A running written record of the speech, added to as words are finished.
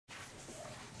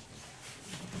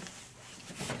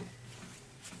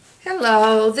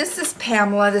Hello, this is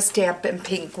Pamela, the Stampin'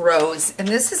 Pink Rose, and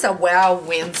this is a Wow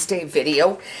Wednesday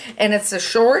video, and it's a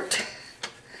short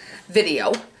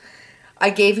video.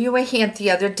 I gave you a hint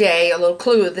the other day, a little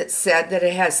clue that said that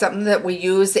it has something that we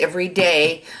use every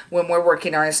day when we're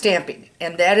working on our stamping,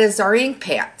 and that is our ink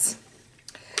pads.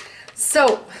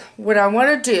 So, what I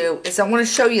want to do is I want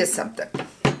to show you something.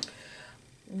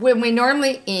 When we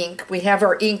normally ink, we have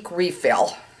our ink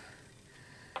refill.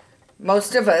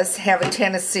 Most of us have a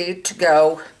tendency to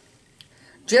go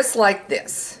just like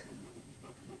this,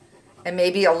 and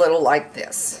maybe a little like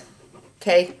this,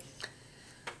 okay?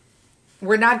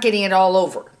 We're not getting it all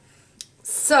over.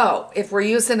 So, if we're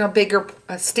using a bigger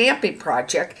stamping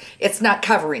project, it's not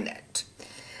covering it.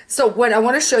 So, what I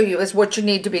want to show you is what you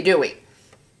need to be doing.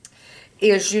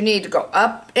 Is you need to go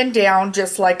up and down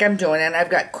just like I'm doing, and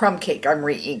I've got crumb cake I'm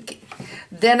re-inking.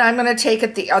 Then I'm going to take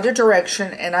it the other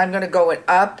direction, and I'm going to go it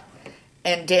up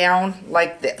and down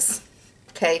like this.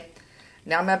 Okay,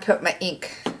 now I'm going to put my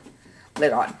ink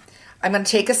lid on. I'm going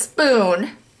to take a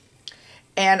spoon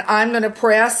and I'm going to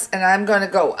press, and I'm going to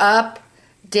go up,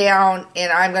 down,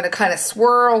 and I'm going to kind of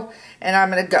swirl, and I'm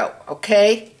going to go,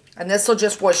 okay? And this will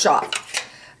just wash off.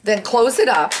 Then close it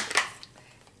up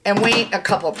and wait a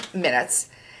couple of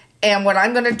minutes. And what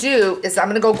I'm going to do is I'm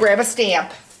going to go grab a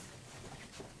stamp.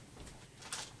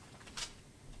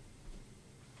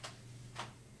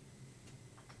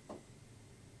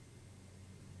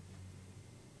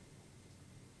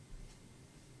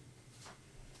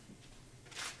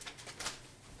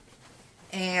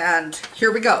 And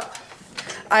here we go.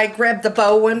 I grabbed the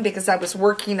bow one because I was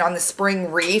working on the spring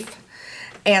wreath.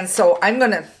 And so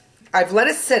I've let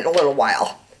it sit a little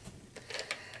while.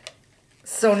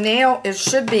 So now it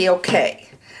should be okay.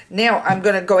 Now I'm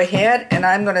going to go ahead and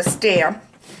I'm going to stamp.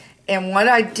 And what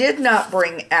I did not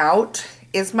bring out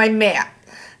is my mat.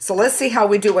 So let's see how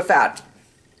we do without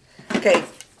it. Okay,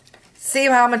 see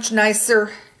how much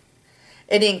nicer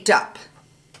it inked up,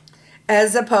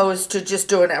 as opposed to just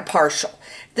doing a partial.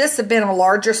 If this had been a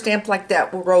larger stamp like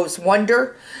that Rose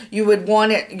Wonder, you would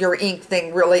want your ink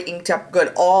thing really inked up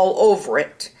good all over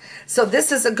it. So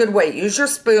this is a good way. Use your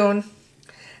spoon,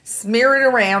 smear it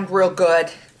around real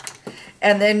good,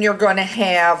 and then you're going to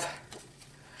have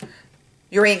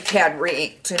your ink pad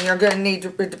re-inked. And you're going to need to,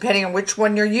 depending on which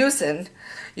one you're using,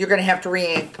 you're going to have to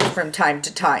re-ink from time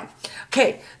to time.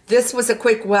 Okay, this was a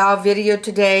quick wow video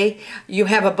today. You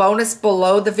have a bonus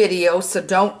below the video, so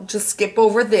don't just skip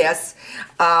over this.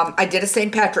 I did a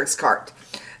St. Patrick's card,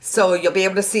 so you'll be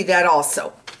able to see that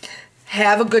also.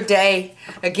 Have a good day.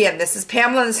 Again, this is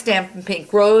Pamela the Stampin'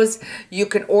 Pink Rose. You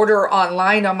can order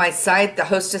online on my site. The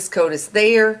hostess code is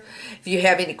there. If you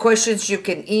have any questions, you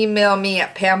can email me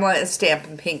at Pamela at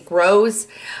Stampin' Pink Rose.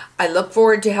 I look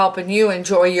forward to helping you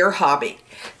enjoy your hobby.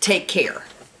 Take care.